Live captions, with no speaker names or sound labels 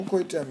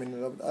quite, I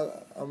mean,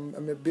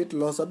 I'm a bit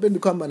lost. I've been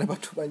coming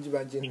about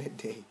banji in a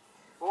day.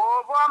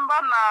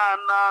 Vamba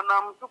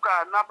na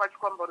mtuka na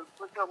pachikwamba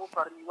rikutocha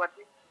kupariwa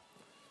ti.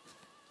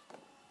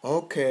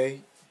 Okay.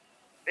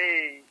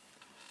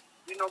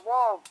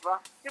 Zinovova.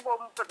 Tibo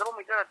mukadzama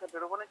muitara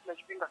tabhero vona china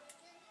chipinga.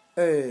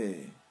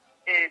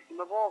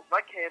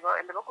 Zinovova keva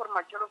ende vakori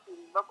machero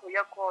vako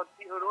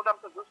yakoti roda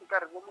mutadzosvika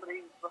rivo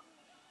mureiswa.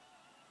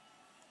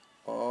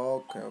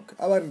 Okay.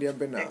 Avari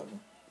ndiyambe navo.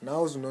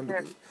 Now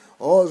zvinondiki.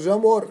 Oh,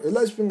 zvambor,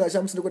 ela chipinga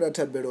chamusiri kuda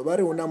tabhero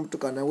vari una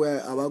mutukana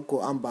we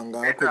avako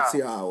ambanga akotsi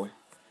yawe.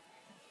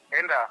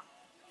 Enda.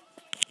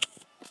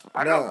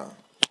 Nda.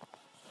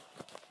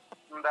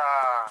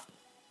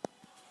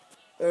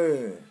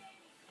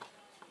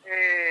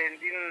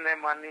 Ndine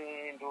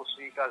mani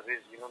ndosvika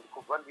zvezvino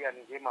ndikubva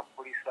ndiyani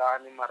ndemapurisa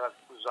ane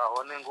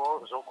marazikuzvaho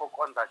nengo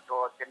zvokokonda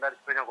chose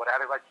ndaripenya ngori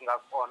ari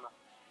vachingakona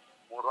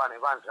murwane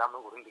vanzvame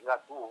ngori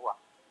ndingatuhwa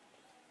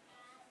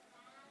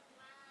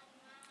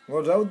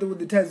Ngo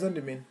zvavudi thaidzo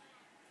ndimini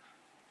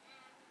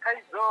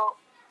thaidzo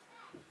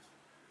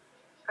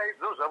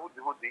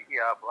zvavudi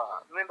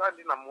iyapa nenda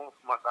ndina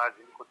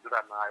mufumakadzi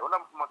ndikudzura naye ona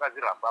mufumakadzi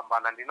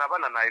rapambana ndina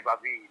vana naye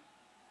vaviri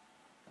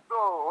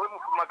so hoyu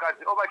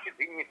mufumakadzi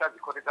ovachidzinyisa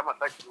dzikore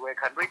dzamasachiri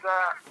weka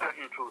ndoita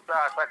nthu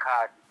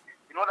saasakati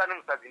ndinoda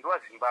nemusadzi ndiwa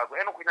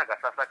zimbabwe enokunyaga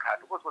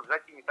sasakati ukozodzira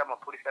chinyisa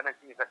mapurisa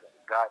nechinyisa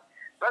gari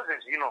zvaze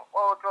zvino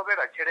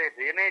otovera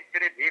cheredhe yene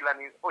cheredhe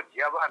ilani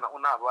ojiya vana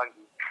unavo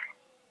angi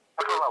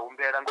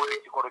atovahumbera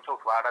ngori chikoro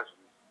chovhara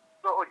zvino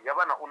so ojiya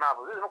vana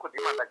unavo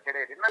zvezvinokudhimanda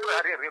cheredhe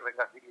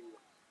naarererrenga ziliwa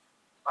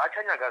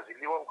haachanyaga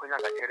ziliwa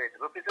ukonyaga cheredhe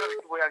zopedzera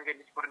ndichivo yange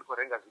ndichikuri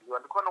ndikorenga ziliwa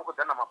ndikona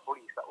kudzana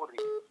mapurisa uri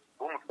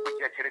bomuti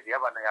kujiya cheredhe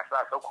yavana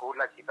yasasa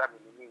ukhoula chita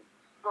minimini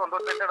so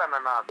ndotenderana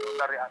nazo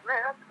ndari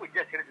asi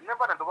kujiya cheredhe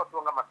nevana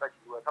ndovatonga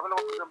masachiliwa savana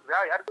vakuti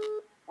hayi ari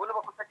vone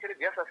vakuta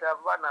cheredhe yasasa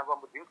yavana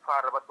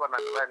vambudimfara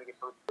vatiwanani vayanike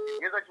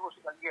yezo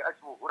achivosvika nge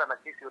achivovhura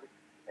nakesi yori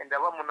ende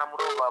avamuna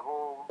murova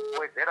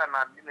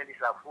vowedzerana ndine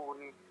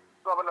ndisafuni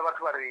so avana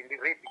vati vari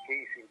ndiredi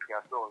case nthu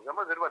yaso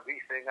zvamazori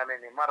vadziisenga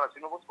nene mara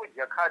zvino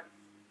vosikujiya khadi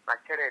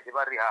nacheredhe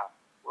vari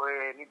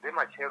nibve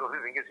machero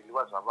rizenge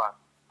zviliwa zvavana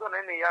so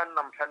nene yani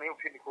namushana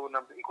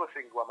yekupfindikuona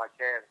ikosengiwa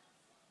machero.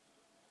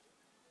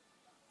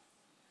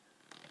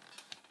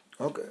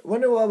 Okay,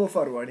 vone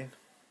vavofariwa lini?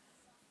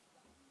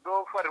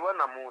 Ndofariwa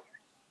namusi.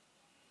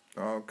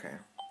 Okay.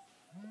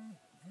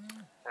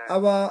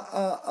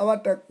 Ava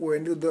takuwe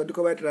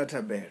ndiko vaitira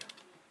tabhero.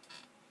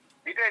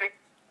 Biteni?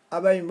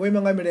 Ava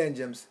imanga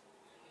milenje msi?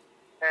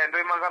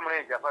 Ndoimanga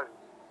milenje apazi.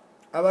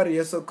 Avari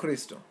Yesu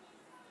Kristo.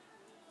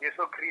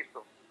 Yesu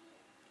Kristo.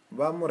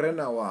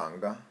 Vamurena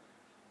wanga.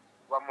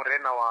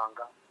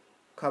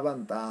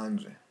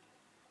 Kavantanzwe.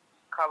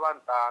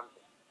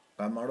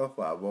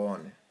 Ngamalofa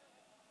avone.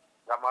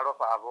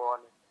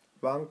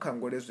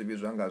 Vankhangule zvivi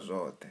zvanga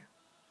zvote.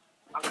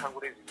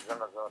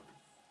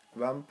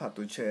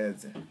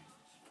 Vamphathuchedze.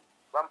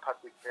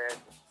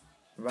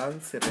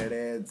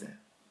 Vantsireledze.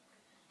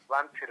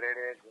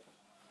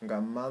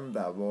 Nga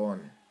maanḓa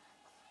avone.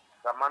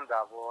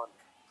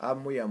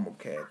 Amuya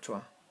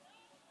mukhethwa.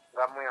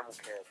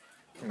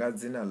 Nga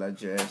dzina la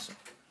Jesu.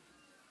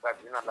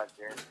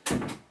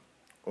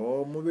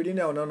 Oh,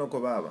 muvhilini ahuna no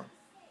khou vava.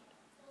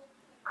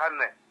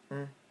 Kane.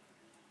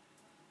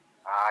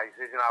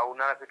 Izvi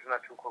hauna fhethu na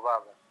thu khou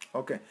vava.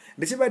 Okay.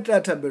 Ndichi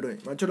vaitira tabhero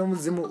matshelo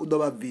mudzimu u ḓo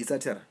vha bvisa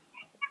thera.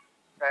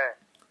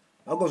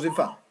 Vha zwi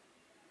pfa?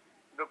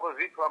 Ndiko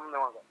zwipfa mune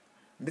wanga.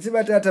 Ndichi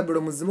vaitira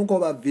tabhero mudzimu kho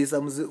vha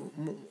bvisa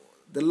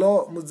the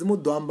law mudzimu u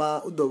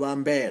ḓo vha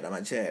ambela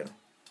matshelo.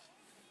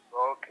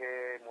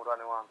 Okay,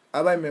 murwane wanga.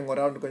 Ava imengo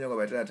round konyoka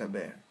vaitira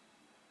tabhero.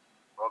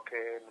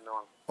 Okay, mune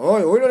wanga.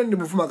 Hoyo ndi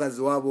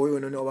mufumakadzi wavo hoyo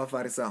none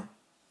ovafarisa.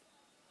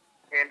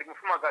 Ndi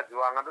mufumakadzi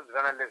wanga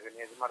ndodzirana 11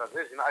 years mara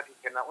zvezvino ati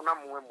tena una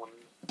mumwe munhu.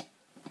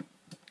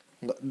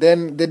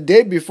 Then the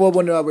day before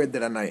vone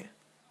vavedzera naye.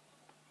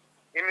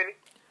 Imini?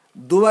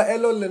 Duva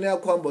elo lene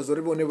akhombo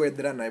zori vone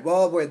voedzera naye.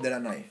 Vava voedzera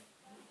naye.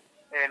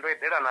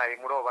 Ndoedzera naye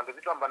murova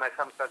ndozitamba naye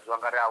samusadzi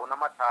wanga ri hauna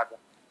mathada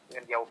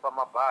ndiyaupa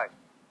mabhayi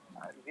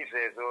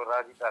ndizvezvo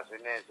radita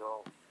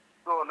zvenezo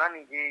so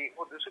naningi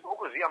uzvisvika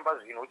ukuzviyamba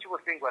zvino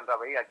uchivosengiwa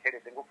ndava iya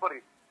cheredhe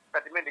ngokuri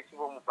statimende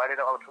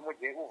chivomubharira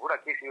automuje uvhura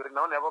kesi yori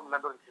naone yava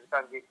munandori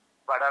chisikange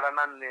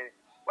vararana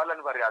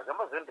valani vari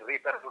hazvamba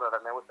zvendireita ritorara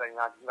naye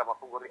usanyaki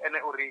ngamafunguri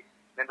ene uri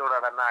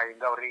nendorara naye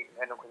ngauri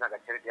ene kunyaga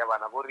cheredhe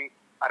yavana vori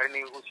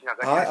arini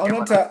uchinyaga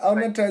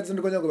auna taidzo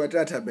ndikonyaga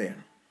kuvatira tabhero.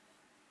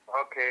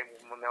 Okay,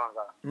 mune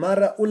wanga.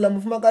 Mara ula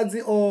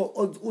mufumakadzi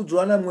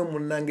udzula na mumwe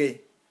munna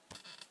ngei?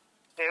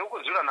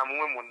 Ukudzula na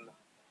mumwe munna.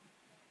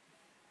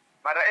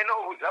 Mara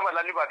eno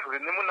udzavalani vathu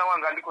rini munna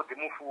wanga ndiko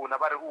dzimufuna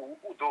vari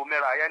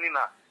udzomera yani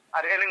na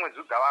ari ene mwedzi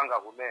udzawanga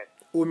humera.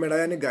 Umera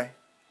yani gai?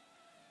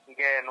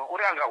 Ngeno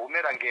uri anga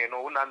humera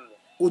ngeno unanne.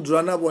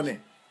 Udzula na vone?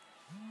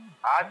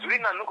 Hadzuli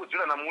nanu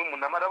kudzula na mumwe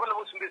munna mara vana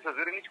vosumbisa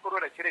zviri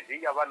nichikorora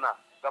cheredhe yavana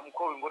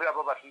ngamukhowi ngori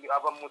ava vathu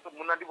ava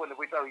munna ndivone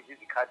kuita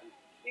ichi khadi.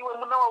 Iwe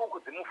muna wa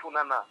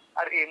ukudzimufuna na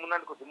ari muna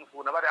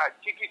ndikudzimufuna vari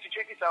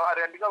chekisa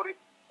ari andinga uri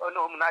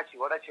ono munna a tshi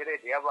hola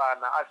tshelede ya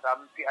vhana a sa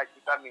mpfi a tshi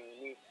ita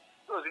mini.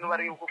 So zwino vha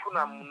ri u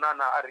funa munna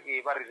na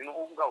RA vha ri zwino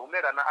u nga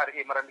humela na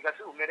RA mara ndi nga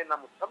si humele na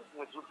muthu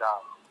ṅwedzi u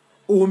ḓaho.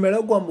 U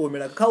humela ku amba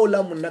humela kha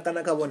uḽa munna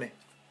kana kha vhone?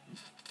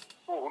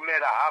 U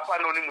humela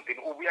hafhanoni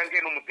muḓini u vhuya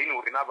ngeno muḓini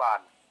uri na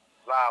vhana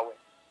vhawe.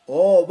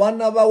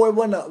 Vhana vhawe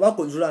vhona vha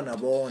khou dzula na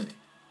vhone.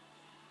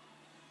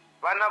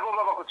 Vhana vho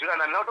vha vha khou dzula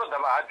na nṋe u tou ḓa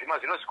vha hadzima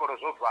zwino zwikolo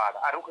zwo vala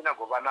a ri u khou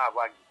nyaga u vha na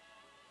vhanzhi.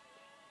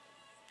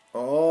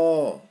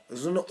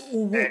 Zwino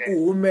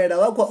u humela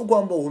vha khou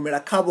amba u humela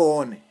kha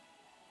vhone.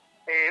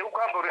 U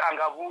khou amba uri a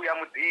nga vhuya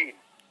muḓini.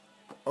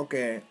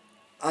 Okay,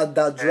 a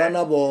ḓa dzula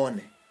na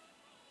vhone.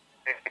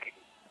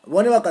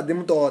 Vhone vha kha ḓi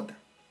mu ṱoḓa.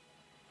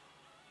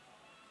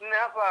 Nṋe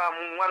hafha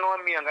ṅwana wa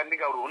mianga ndi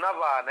ngauri hu na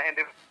vhana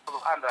ende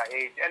under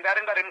age ende a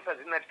ri nga ri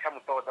musadzi nṋe a thi tsha mu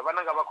ṱoḓa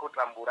vhana nga vha khou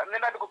tambula. Nṋe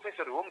nda ndi khou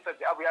pfesesa uri hoyu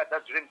musadzi a vhuya a ḓa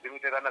dzule muḓini u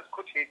itela na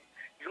dzikhothe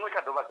zwiṅwe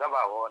tsha dovha dza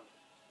vha hone.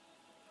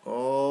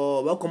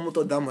 Vha khou mu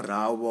ṱoḓa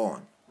murahu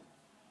vhone.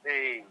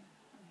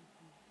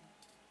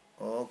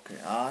 Okay,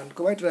 ndi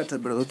khou vha itela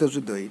thabelo dzoṱhe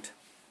zwi ḓo ita.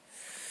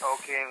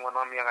 Okay, ṅwana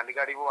wa mianga ndi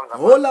nga livhuwa nga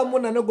houḽa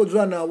munna ni khou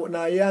dzula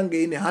naye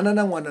hangeini hana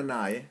na ṅwana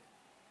naye?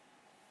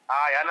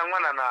 Hayi hana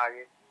ṅwana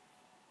naye.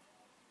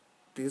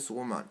 This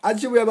woman a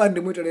tshi vhuya vha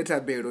ndi mu itele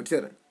thabelo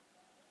thera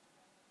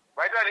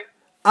vha itani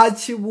a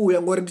tshi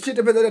vhuya ngori ndi tshi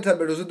tepedzela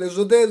thabelo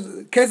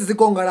zwoṱhe case dzi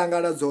khou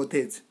ngalangala dzoṱhe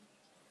edzi.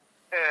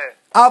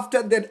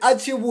 After that a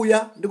tshi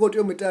vhuya ndi khou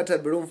tea u mu itela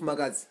thabelo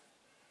mufumakadzi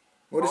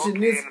ngori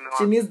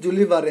she needs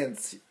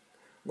deliverance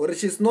ngori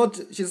she's not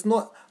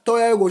ṱhoho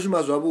yayo khou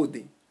shuma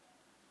zwavhuḓi.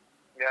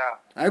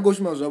 A i khou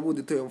shuma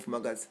zwavhuḓi ṱhoho ya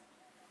mufumakadzi.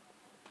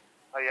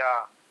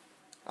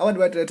 A vha ndi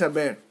vha itele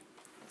thabelo.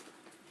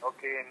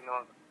 Okay,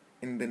 no.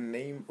 In the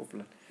name of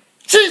Lord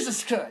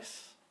Jesus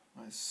Christ,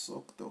 I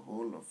soak the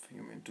whole of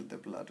him into the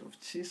blood of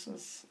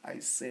Jesus. I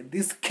say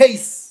this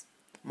case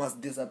must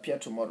disappear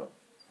tomorrow.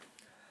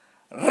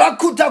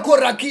 Rakuta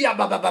korakia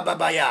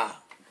babababaya.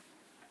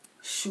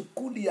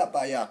 Shukulia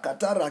baya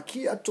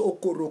katarakia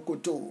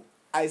tokorokoto.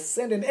 I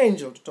send an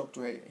angel to talk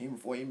to him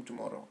for him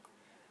tomorrow.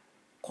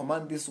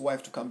 Command this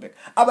wife to come back.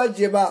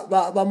 Abaje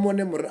ba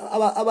mone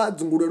aba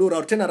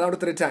dzungulelo turn around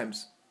 3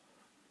 times.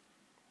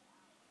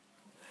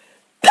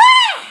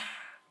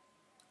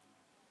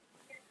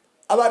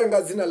 Abari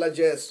nga dzina la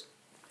Jesu.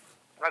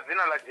 Nga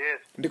dzina la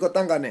Jesu. Ndiko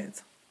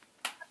ṱanganedza.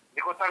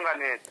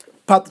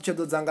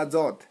 Phaṱhutshedzo dzanga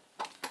dzoṱhe.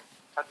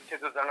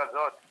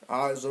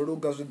 Zwo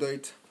luga zwi ḓo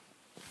ita.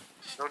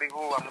 Ndo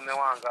livhuwa muṋe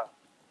wanga.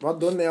 Vha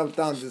ḓo ṋea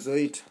vhuṱanzi zwo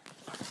ita.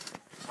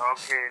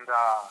 Okay,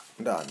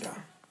 nda.